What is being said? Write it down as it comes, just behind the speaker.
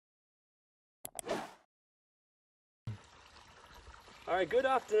Alright, good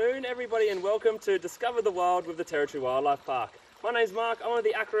afternoon everybody and welcome to Discover the Wild with the Territory Wildlife Park. My name's Mark, I'm one of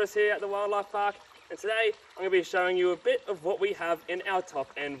the aquarists here at the Wildlife Park, and today I'm going to be showing you a bit of what we have in our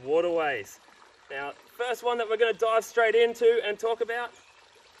top end waterways. Now, first one that we're going to dive straight into and talk about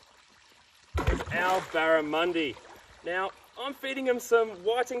is our Barramundi. Now, I'm feeding him some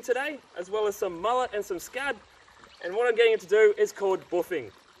whiting today, as well as some mullet and some scad, and what I'm getting him to do is called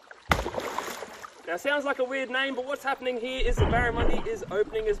buffing. Now, it sounds like a weird name, but what's happening here is the Barramundi is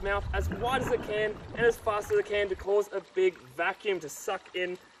opening his mouth as wide as it can and as fast as it can to cause a big vacuum to suck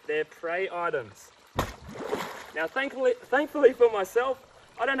in their prey items. Now, thankfully for myself,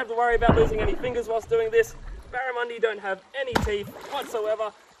 I don't have to worry about losing any fingers whilst doing this. Barramundi don't have any teeth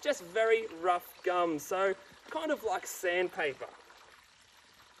whatsoever, just very rough gums, so kind of like sandpaper.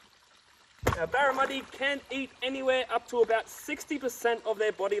 Now, Barramundi can eat anywhere up to about 60% of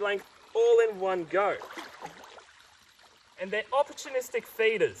their body length all in one go. And they're opportunistic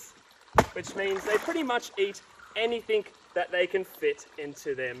feeders, which means they pretty much eat anything that they can fit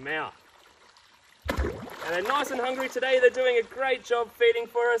into their mouth. And they're nice and hungry today. They're doing a great job feeding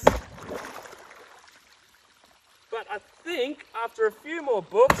for us. But I think after a few more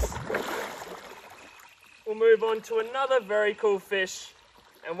books, we'll move on to another very cool fish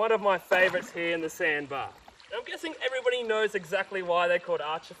and one of my favorites here in the sandbar. Now, I'm guessing everybody knows exactly why they're called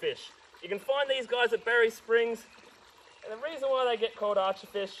archerfish. You can find these guys at Berry Springs, and the reason why they get called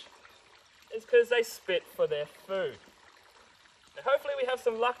archerfish is because they spit for their food. Now, hopefully we have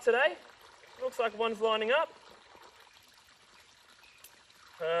some luck today. Looks like one's lining up.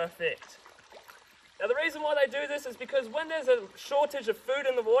 Perfect. Now, the reason why they do this is because when there's a shortage of food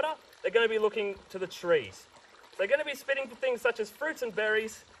in the water, they're going to be looking to the trees. So they're going to be spitting for things such as fruits and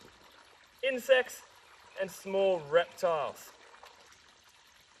berries, insects, and small reptiles.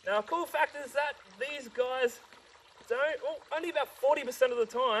 Now, a cool fact is that these guys only about 40% of the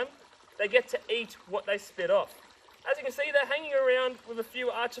time, they get to eat what they spit off. As you can see, they're hanging around with a few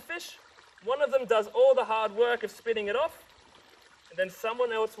archerfish. One of them does all the hard work of spitting it off, and then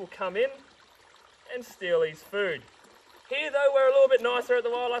someone else will come in and steal his food. Here, though, we're a little bit nicer at the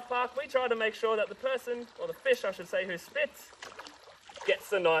Wildlife Park. We try to make sure that the person, or the fish, I should say, who spits,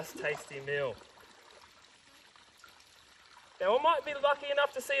 gets a nice, tasty meal. Now, I might be lucky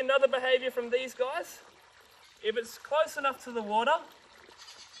enough to see another behaviour from these guys. If it's close enough to the water,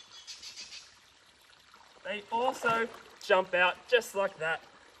 they also jump out just like that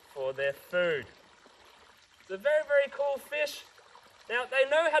for their food. It's a very, very cool fish. Now, they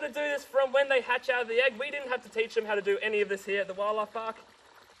know how to do this from when they hatch out of the egg. We didn't have to teach them how to do any of this here at the Wildlife Park.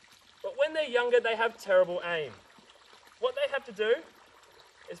 But when they're younger, they have terrible aim. What they have to do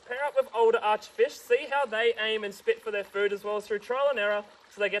is pair up with older archerfish, see how they aim and spit for their food, as well as through trial and error,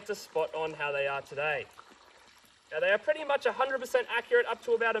 so they get to spot on how they are today. Now, they are pretty much 100% accurate up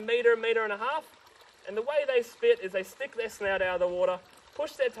to about a metre and a half, and the way they spit is they stick their snout out of the water,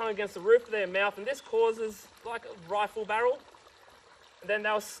 push their tongue against the roof of their mouth, and this causes like a rifle barrel, and then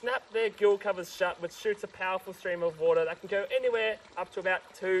they'll snap their gill covers shut, which shoots a powerful stream of water that can go anywhere up to about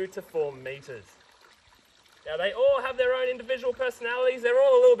 2 to 4 metres. Now, they all have their own individual personalities. They're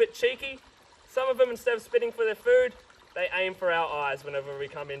all a little bit cheeky. Some of them, instead of spitting for their food, they aim for our eyes whenever we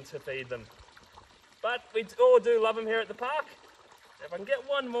come in to feed them. But we all do love them here at the park. If I can get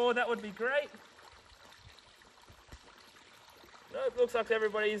one more, that would be great. Nope, looks like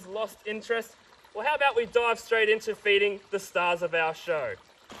everybody's lost interest. Well, how about we dive straight into feeding the stars of our show?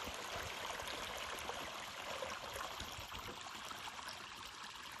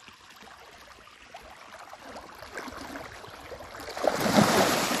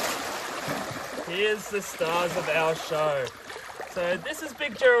 Here's the stars of our show. So this is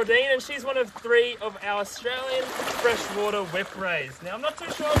Big Geraldine, and she's one of 3 of our Australian freshwater whip rays. Now, I'm not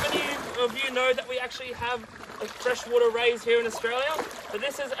too sure if any of you know that we actually have a freshwater rays here in Australia, but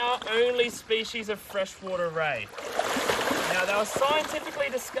this is our only species of freshwater ray. Now, they were scientifically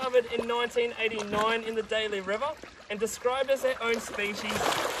discovered in 1989 in the Daly River and described as their own species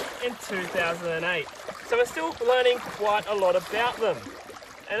in 2008. So we're still learning quite a lot about them.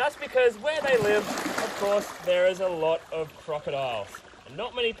 And that's because where they live, of course, there is a lot of crocodiles. And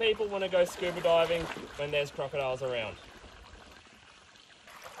not many people want to go scuba diving when there's crocodiles around.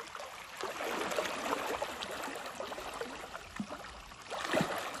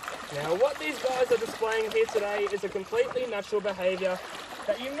 Now, what these guys are displaying here today is a completely natural behaviour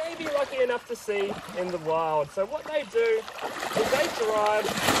that you may be lucky enough to see in the wild. So what they do is they drive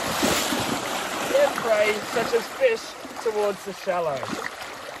their prey, such as fish, towards the shallows.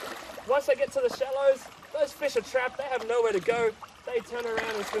 Once they get to the shallows, those fish are trapped, they have nowhere to go. They turn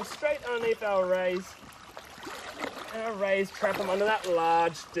around and swim straight underneath our rays and our rays trap them under that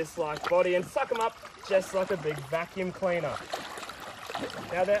large disc-like body and suck them up just like a big vacuum cleaner.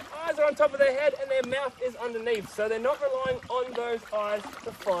 Now their eyes are on top of their head and their mouth is underneath, so they're not relying on those eyes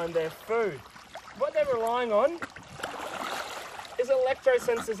to find their food. What they're relying on is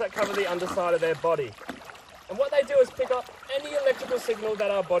electrosensors that cover the underside of their body. And what they do is pick up any electrical signal that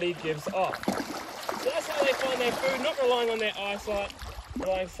our body gives off. So that's how they find their food, not relying on their eyesight,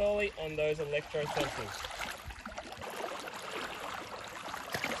 relying solely on those electrosensors.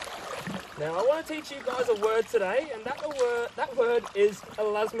 Now I want to teach you guys a word today, and that word is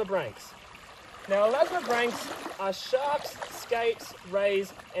elasmobranchs. Now elasmobranchs are sharks, scapes,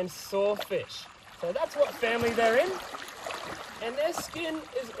 rays and sawfish. So that's what family they're in. And their skin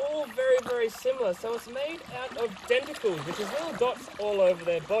is all very, very similar. So it's made out of denticles, which is little dots all over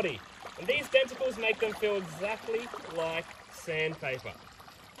their body. And these denticles make them feel exactly like sandpaper.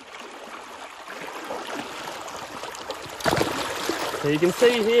 So you can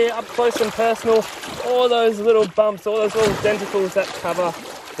see here up close and personal all those little bumps, all those little denticles that cover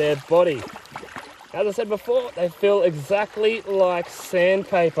their body. As I said before, they feel exactly like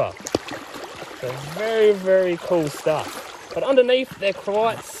sandpaper. So very, very cool stuff. But underneath they're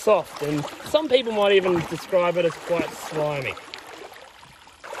quite soft, and some people might even describe it as quite slimy.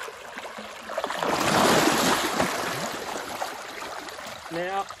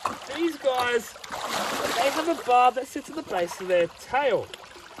 Now, these guys, they have a barb that sits at the base of their tail.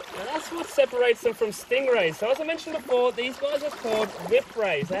 And that's what separates them from stingrays. So as I mentioned before, these guys are called whip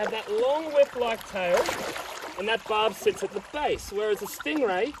rays. They have that long whip-like tail, and that barb sits at the base. Whereas a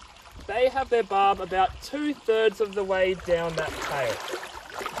stingray, they have their barb about 2/3 of the way down that tail.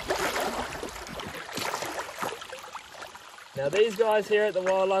 Now these guys here at the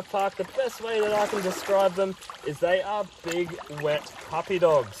wildlife park, the best way that I can describe them is they are big, wet puppy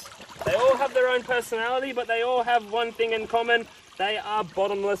dogs. They all have their own personality, but they all have one thing in common. They are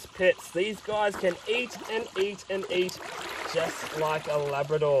bottomless pits. These guys can eat and eat and eat just like a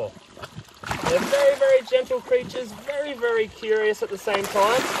Labrador. They're very, very gentle creatures, very, very curious at the same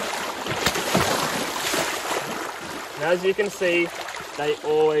time. And as you can see, they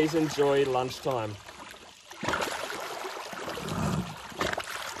always enjoy lunchtime.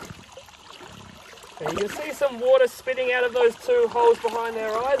 And you can see some water spitting out of those two holes behind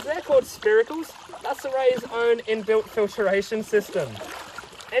their eyes. They're called spiracles. That's the ray's own inbuilt filtration system.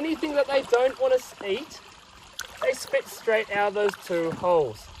 Anything that they don't want to eat, they spit straight out of those two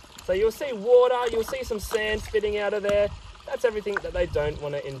holes. So you'll see water, you'll see some sand spitting out of there. That's everything that they don't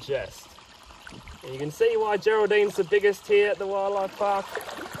want to ingest. And you can see why Geraldine's the biggest here at the wildlife park,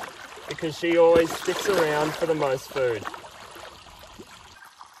 because she always sticks around for the most food.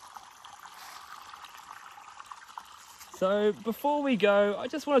 So before we go, I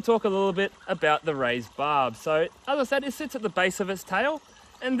just want to talk a little bit about the ray's barb. So as I said, it sits at the base of its tail,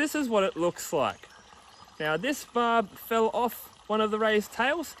 and this is what it looks like. Now this barb fell off one of the ray's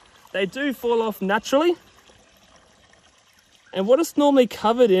tails. They do fall off naturally. And what it's normally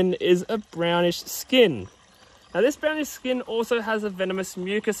covered in is a brownish skin. Now this brownish skin also has a venomous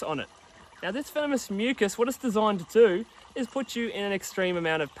mucus on it. Now this venomous mucus, what it's designed to do is put you in an extreme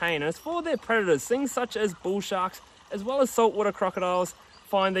amount of pain. And it's for their predators, things such as bull sharks, as well as saltwater crocodiles,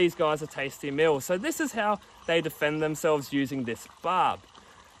 find these guys a tasty meal. So this is how they defend themselves using this barb.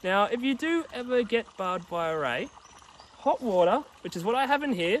 Now, if you do ever get barbed by a ray, hot water, which is what I have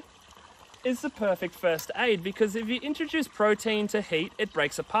in here, is the perfect first aid, because if you introduce protein to heat, it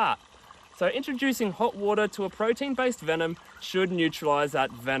breaks apart. So introducing hot water to a protein-based venom should neutralize that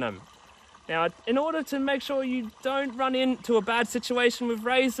venom. Now, in order to make sure you don't run into a bad situation with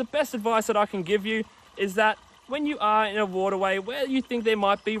rays, the best advice that I can give you is that when you are in a waterway where you think there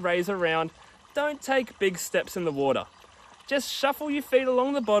might be rays around, don't take big steps in the water. Just shuffle your feet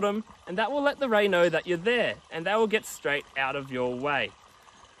along the bottom, and that will let the ray know that you're there, and they will get straight out of your way.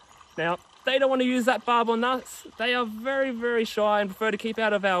 Now, they don't want to use that barb on us. They are very, very shy and prefer to keep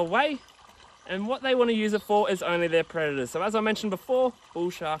out of our way. And what they want to use it for is only their predators. So as I mentioned before, bull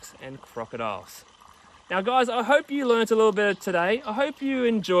sharks and crocodiles. Now guys, I hope you learnt a little bit today. I hope you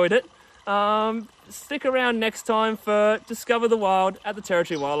enjoyed it. Stick around next time for Discover the Wild at the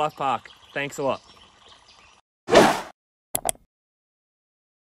Territory Wildlife Park. Thanks a lot.